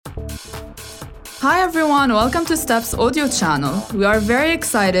Hi everyone, welcome to Steps audio channel. We are very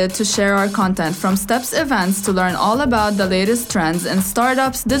excited to share our content from Steps events to learn all about the latest trends in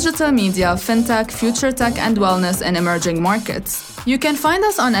startups, digital media, fintech, future tech and wellness in emerging markets. You can find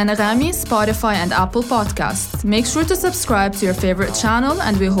us on Anagami, Spotify and Apple Podcasts. Make sure to subscribe to your favorite channel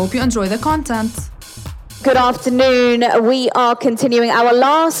and we hope you enjoy the content. Good afternoon. We are continuing our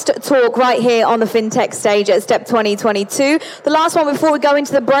last talk right here on the FinTech stage at Step 2022. The last one before we go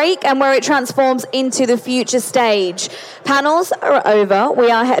into the break and where it transforms into the future stage. Panels are over.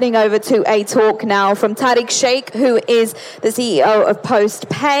 We are heading over to a talk now from Tariq Sheikh, who is the CEO of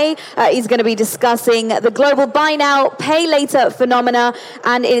PostPay. He's going to be discussing the global buy now, pay later phenomena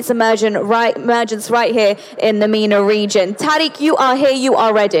and its emergence right here in the MENA region. Tariq, you are here. You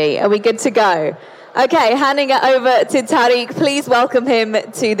are ready. Are we good to go? Okay, handing it over to Tariq. Please welcome him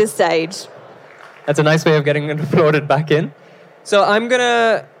to the stage. That's a nice way of getting floated back in. So I'm going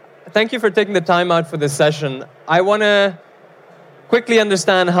to thank you for taking the time out for this session. I want to quickly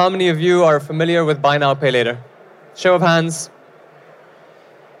understand how many of you are familiar with Buy Now, Pay Later. Show of hands.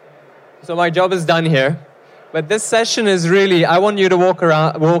 So my job is done here. But this session is really, I want you to walk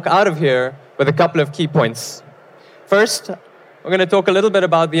out of here with a couple of key points. First, we're going to talk a little bit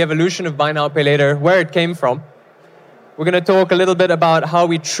about the evolution of Buy Now, Pay Later, where it came from. We're going to talk a little bit about how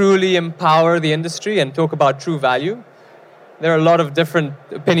we truly empower the industry and talk about true value. There are a lot of different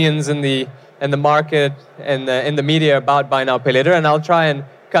opinions in the market and in the media about Buy Now, Pay Later, and I'll try and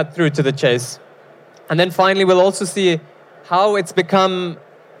cut through to the chase. And then finally, we'll also see how it's become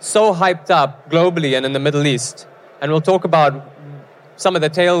so hyped up globally and in the Middle East. And we'll talk about some of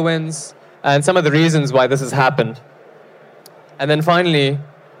the tailwinds and some of the reasons why this has happened. And then finally,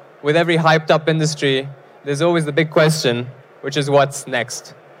 with every hyped up industry, there's always the big question, which is what's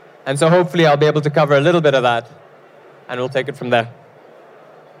next? And so hopefully I'll be able to cover a little bit of that, and we'll take it from there.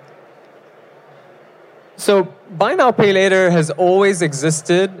 So Buy Now, Pay Later has always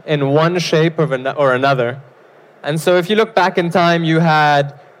existed in one shape or another. And so if you look back in time, you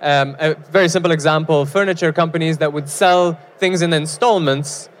had a very simple example, furniture companies that would sell things in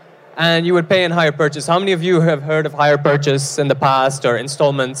installments, and you would pay in hire purchase. How many of you have heard of hire purchase in the past or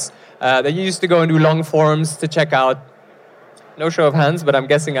installments that you used to go and do long forms to check out? No show of hands, but I'm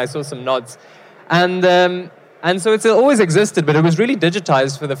guessing I saw some nods. And so it's always existed, but it was really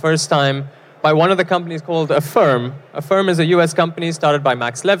digitized for the first time by one of the companies called Affirm. Affirm is a US company started by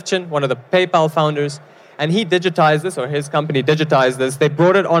Max Levchin, one of the PayPal founders. And he digitized this, or his company digitized this. They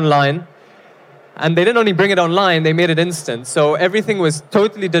brought it online. And they didn't only bring it online, they made it instant. So everything was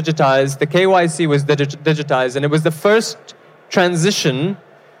totally digitized. The KYC was digitized. And it was the first transition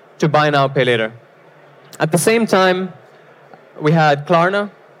to Buy Now, Pay Later. At the same time, we had Klarna,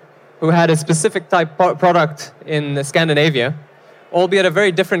 who had a specific type product in Scandinavia, albeit a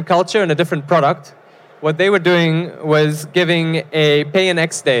very different culture and a different product. What they were doing was giving a pay in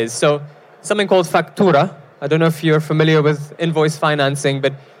X days. So something called Faktura. I don't know if you're familiar with invoice financing,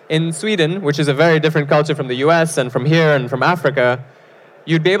 but in Sweden, which is a very different culture from the US and from here and from Africa,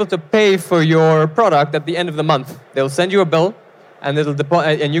 you'd be able to pay for your product at the end of the month. They'll send you a bill, and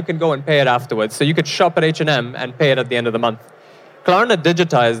and you can go and pay it afterwards. So you could shop at H&M and pay it at the end of the month. Klarna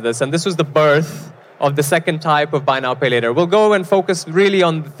digitized this, and this was the birth of the second type of Buy Now, Pay Later. We'll go and focus really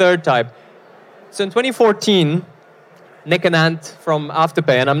on the third type. So in 2014, Nick and Ant from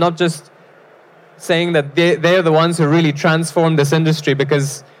Afterpay, and I'm not just saying that they're the ones who really transformed this industry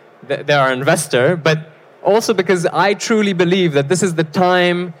because they're our investor, but also because I truly believe that this is the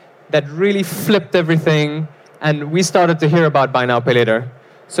time that really flipped everything and we started to hear about Buy Now, Pay Later.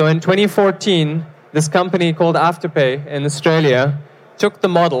 So in 2014, this company called Afterpay in Australia took the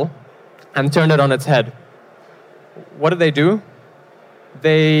model and turned it on its head. What did they do?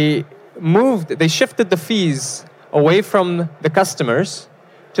 They shifted the fees away from the customers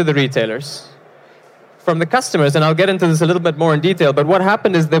to the retailers. From the customers, and I'll get into this a little bit more in detail, but what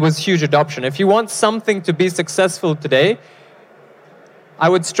happened is there was huge adoption. If you want something to be successful today, I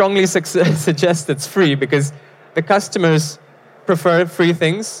would strongly suggest it's free because the customers prefer free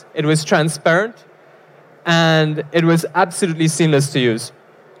things. It was transparent, and it was absolutely seamless to use.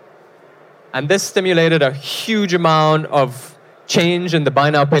 And this stimulated a huge amount of change in the Buy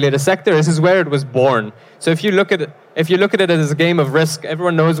Now, Pay Later sector. This is where it was born. So if you look at it as a game of Risk,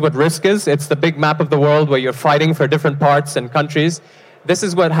 everyone knows what Risk is. It's the big map of the world where you're fighting for different parts and countries. This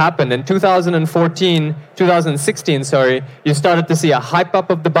is what happened. In 2016, you started to see a hype up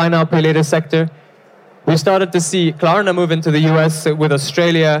of the Buy Now, Pay Later sector. We started to see Klarna move into the US with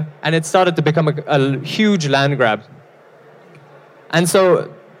Australia, and it started to become a huge land grab. And so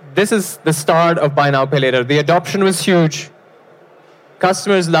this is the start of Buy Now, Pay Later. The adoption was huge.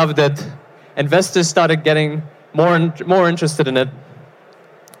 Customers loved it. investors started getting more interested in it.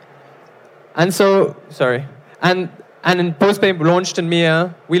 And so, and in PostPay launched in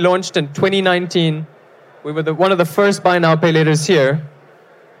MENA. We launched in 2019. We were one of the first buy now, pay laters here.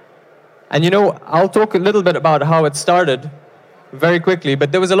 And I'll talk a little bit about how it started very quickly,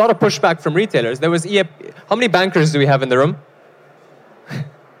 but there was a lot of pushback from retailers. There was how many bankers do we have in the room?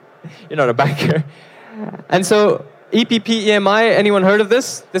 You're not a banker. And so EPP EMI, anyone heard of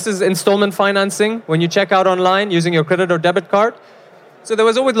this? This is installment financing when you check out online using your credit or debit card. So there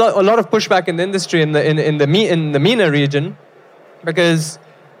was always a lot of pushback in the industry in the MENA region because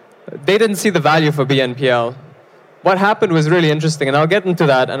they didn't see the value for BNPL. What happened was really interesting, and I'll get into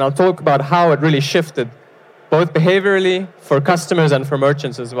that, and I'll talk about how it really shifted, both behaviorally for customers and for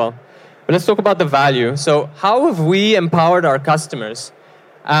merchants as well. But let's talk about the value. So how have we empowered our customers?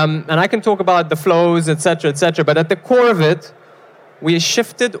 And I can talk about the flows, et cetera, but at the core of it, we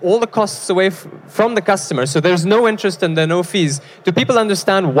shifted all the costs away from the customer. So there's no interest and there are no fees. Do people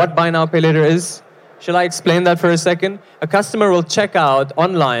understand what buy now, pay later is? Shall I explain that for a second? A customer will check out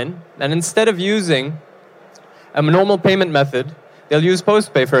online, and instead of using a normal payment method, they'll use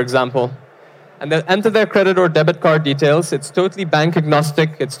PostPay, for example. And they'll enter their credit or debit card details. It's totally bank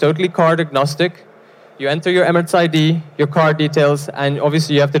agnostic. It's totally card agnostic. You enter your Emirates ID, your card details, and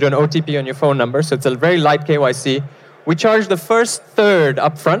obviously you have to do an OTP on your phone number. So it's a very light KYC. We charge the first third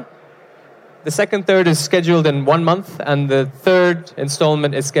upfront. The second third is scheduled in 1 month, and the third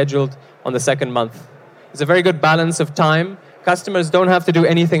installment is scheduled on the second month. It's a very good balance of time. Customers don't have to do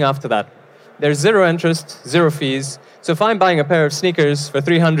anything after that. There's zero interest, zero fees. So if I'm buying a pair of sneakers for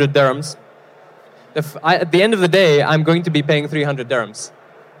 300 dirhams, at the end of the day, I'm going to be paying 300 dirhams.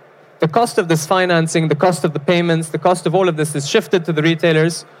 The cost of this financing, the cost of the payments, the cost of all of this is shifted to the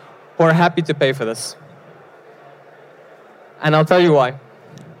retailers who are happy to pay for this. And I'll tell you why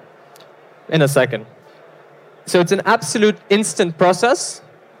in a second. So it's an absolute instant process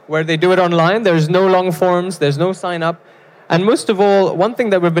where they do it online. There's no long forms, there's no sign up. And most of all, one thing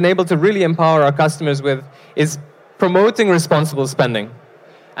that we've been able to really empower our customers with is promoting responsible spending.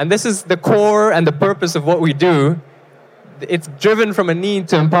 And this is the core and the purpose of what we do. It's driven from a need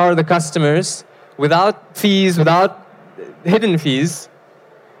to empower the customers without fees, without hidden fees.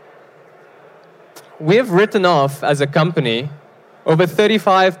 We've written off as a company over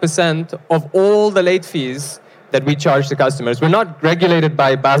 35% of all the late fees that we charge the customers. We're not regulated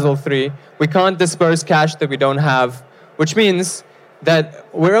by Basel III. We can't disperse cash that we don't have, which means that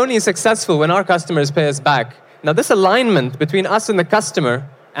we're only successful when our customers pay us back. Now, this alignment between us and the customer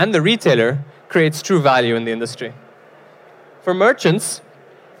and the retailer creates true value in the industry. For merchants,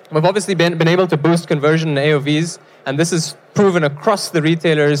 we've obviously been able to boost conversion in AOVs, and this is proven across the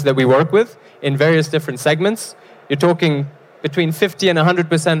retailers that we work with in various different segments. You're talking between 50 and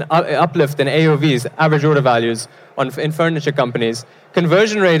 100% uplift in AOVs, average order values, in furniture companies.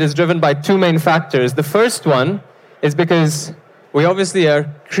 Conversion rate is driven by two main factors. The first one is because we obviously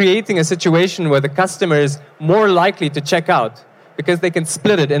are creating a situation where the customer is more likely to check out because they can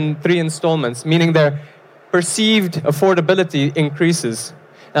split it in 3 installments, meaning their perceived affordability increases.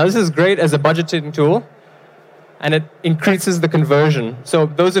 Now, this is great as a budgeting tool, and it increases the conversion. So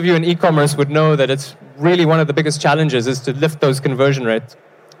those of you in e-commerce would know that it's really one of the biggest challenges is to lift those conversion rates.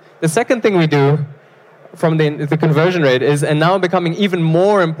 The second thing we do from the conversion rate is, and now becoming even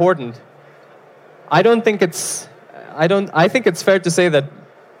more important, I think it's fair to say that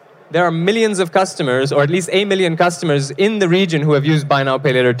there are millions of customers, or at least 1 million customers in the region who have used Buy Now,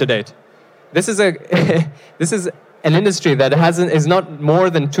 Pay Later to date. This is an industry that is not more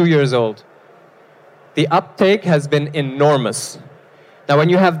than 2 years old. The uptake has been enormous. Now, when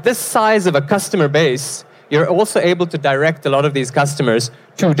you have this size of a customer base, you're also able to direct a lot of these customers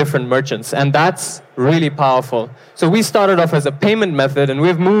to different merchants, and that's really powerful. So we started off as a payment method, and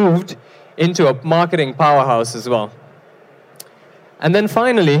we've moved into a marketing powerhouse as well. And then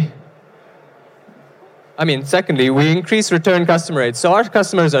secondly, we increase return customer rates. So our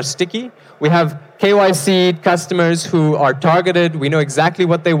customers are sticky. We have KYC customers who are targeted. We know exactly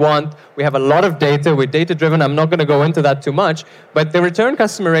what they want. We have a lot of data. We're data-driven. I'm not going to go into that too much. But the return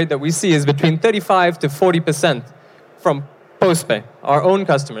customer rate that we see is between 35 to 40% from PostPay, our own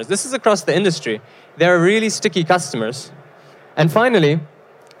customers. This is across the industry. They're really sticky customers. And finally,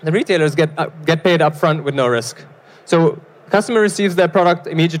 the retailers get paid upfront with no risk. So customer receives their product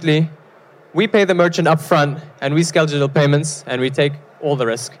immediately. We pay the merchant upfront, and we schedule payments, and we take all the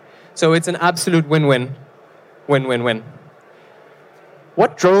risk. So it's an absolute win-win, win-win-win.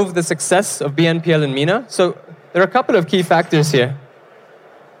 What drove the success of BNPL in MENA? So there are a couple of key factors here.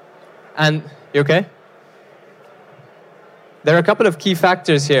 And, you okay? There are a couple of key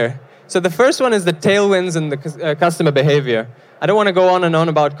factors here. So the first one is the tailwinds and the customer behavior. I don't want to go on and on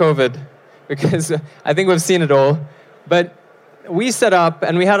about COVID because I think we've seen it all. But we set up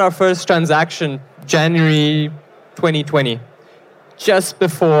and we had our first transaction January 2020, just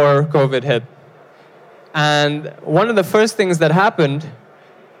before COVID hit. And one of the first things that happened,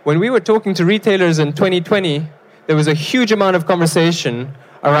 when we were talking to retailers in 2020, there was a huge amount of conversation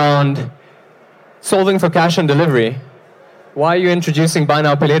around solving for cash on delivery. Why are you introducing buy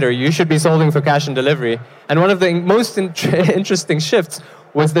now, pay later? You should be solving for cash on delivery. And one of the most interesting shifts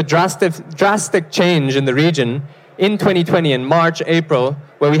was the drastic change in the region in 2020, in March, April,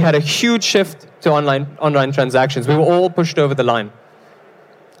 where we had a huge shift to online transactions. We were all pushed over the line.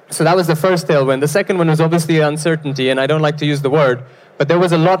 So that was the first tailwind. The second one was obviously uncertainty, and I don't like to use the word, but there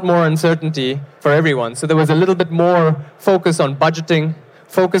was a lot more uncertainty for everyone. So there was a little bit more focus on budgeting,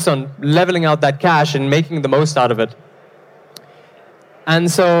 focus on leveling out that cash and making the most out of it.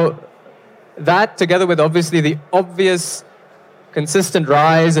 And so that, together with obviously the obvious consistent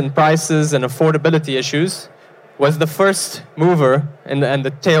rise in prices and affordability issues, was the first mover and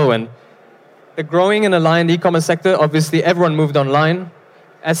the tailwind. The growing and aligned e-commerce sector, obviously everyone moved online.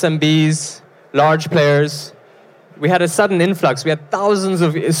 SMBs, large players. We had a sudden influx. We had thousands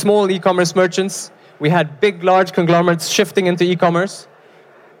of small e-commerce merchants. We had big, large conglomerates shifting into e-commerce.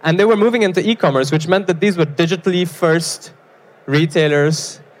 And they were moving into e-commerce, which meant that these were digitally first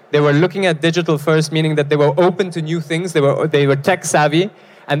retailers. They were looking at digital first, meaning that they were open to new things. They were tech savvy,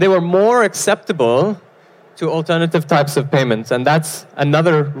 and they were more acceptable to alternative types of payments. And that's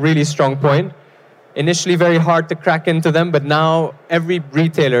another really strong point. Initially very hard to crack into them, but now every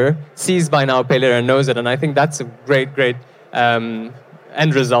retailer sees buy now, pay later and knows it. And I think that's a great end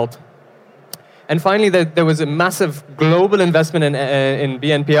result. And finally, there was a massive global investment in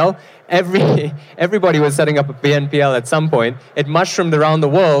BNPL. Everybody was setting up a BNPL at some point. It mushroomed around the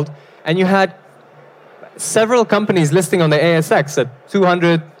world, and you had several companies listing on the ASX at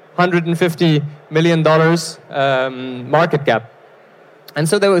 $200, $150 million market cap. And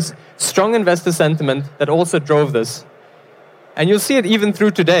so there was strong investor sentiment that also drove this. And you'll see it even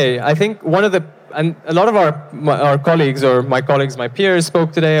through today. I think and a lot of our colleagues, or my peers,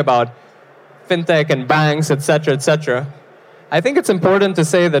 spoke today about fintech and banks, etc., etc. I think it's important to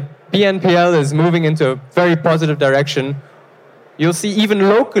say that BNPL is moving into a very positive direction. You'll see even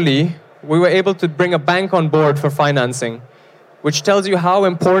locally, we were able to bring a bank on board for financing, which tells you how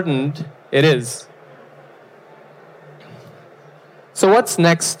important it is. So what's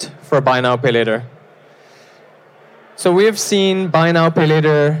next for buy now, pay later? So we've seen buy now, pay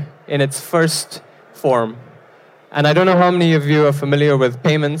later in its first form. And I don't know how many of you are familiar with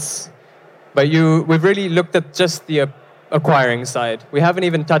payments, but we've really looked at just the acquiring side. We haven't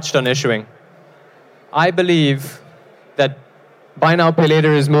even touched on issuing. I believe that buy now, pay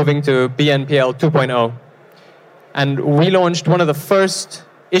later is moving to BNPL 2.0. And we launched one of the first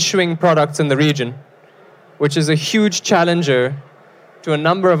issuing products in the region, which is a huge challenger to a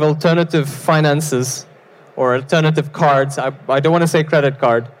number of alternative finances or alternative cards. I don't want to say credit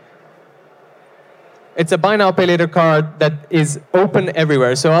card. It's a buy now, pay later card that is open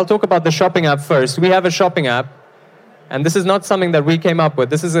everywhere. So I'll talk about the shopping app first. We have a shopping app, and this is not something that we came up with.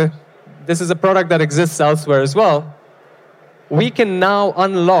 This is a product that exists elsewhere as well. We can now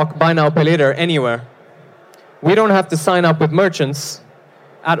unlock buy now, pay later anywhere. We don't have to sign up with merchants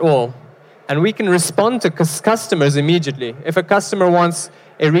at all. And we can respond to customers immediately. If a customer wants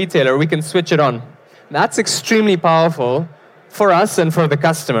a retailer, we can switch it on. That's extremely powerful for us and for the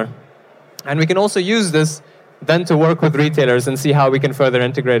customer. And we can also use this then to work with retailers and see how we can further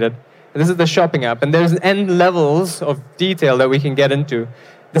integrate it. This is the shopping app, and there's end levels of detail that we can get into.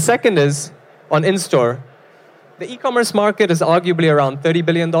 The second is on in-store. The e-commerce market is arguably around $30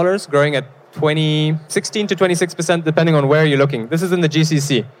 billion, growing at 16 to 26%, depending on where you're looking. This is in the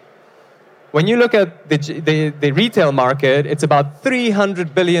GCC. When you look at the retail market, it's about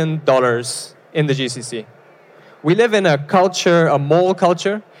 $300 billion in the GCC. We live in a culture, a mall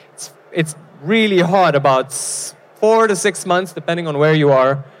culture. It's really hot, about 4 to 6 months, depending on where you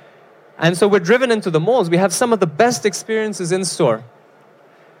are. And so we're driven into the malls. We have some of the best experiences in store.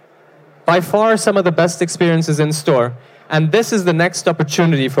 By far, some of the best experiences in store. And this is the next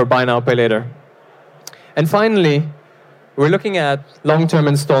opportunity for buy now, pay later. And finally, we're looking at long-term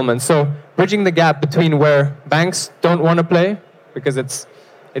installments. So bridging the gap between where banks don't want to play, because it's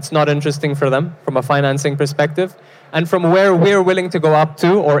not interesting for them from a financing perspective, and from where we're willing to go up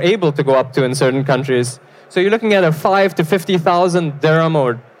to or able to go up to in certain countries. So you're looking at a 5 to 50,000 dirham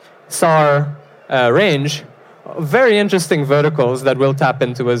or SAR range. Very interesting verticals that we'll tap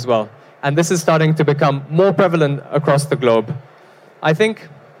into as well. And this is starting to become more prevalent across the globe. I think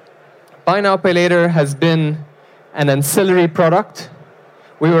buy now, pay later has been an ancillary product.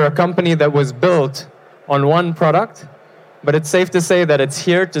 We were a company that was built on one product, but it's safe to say that it's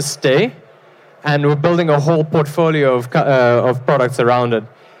here to stay, and we're building a whole portfolio of products around it.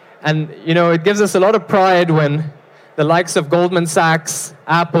 And it gives us a lot of pride when the likes of Goldman Sachs,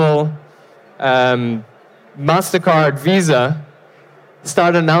 Apple, MasterCard, Visa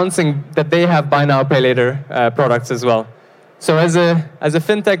start announcing that they have buy now, pay later products as well. So as a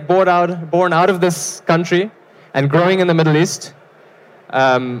fintech born out of this country and growing in the Middle East,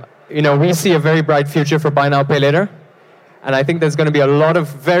 we see a very bright future for buy now, pay later. And I think there's going to be a lot of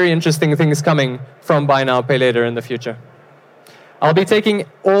very interesting things coming from buy now, pay later in the future. I'll be taking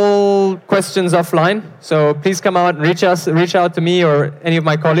all questions offline, so please come out and reach out to me or any of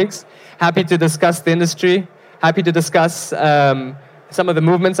my colleagues. Happy to discuss the industry. Happy to discuss some of the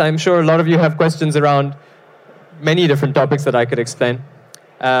movements. I'm sure a lot of you have questions around many different topics that I could explain.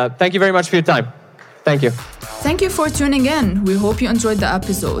 Thank you very much for your time. Thank you. Thank you for tuning in. We hope you enjoyed the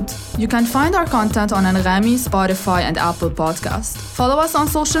episode. You can find our content on Anghami, Spotify, and Apple Podcast. Follow us on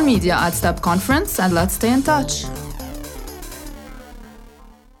social media at Step Conference, and let's stay in touch.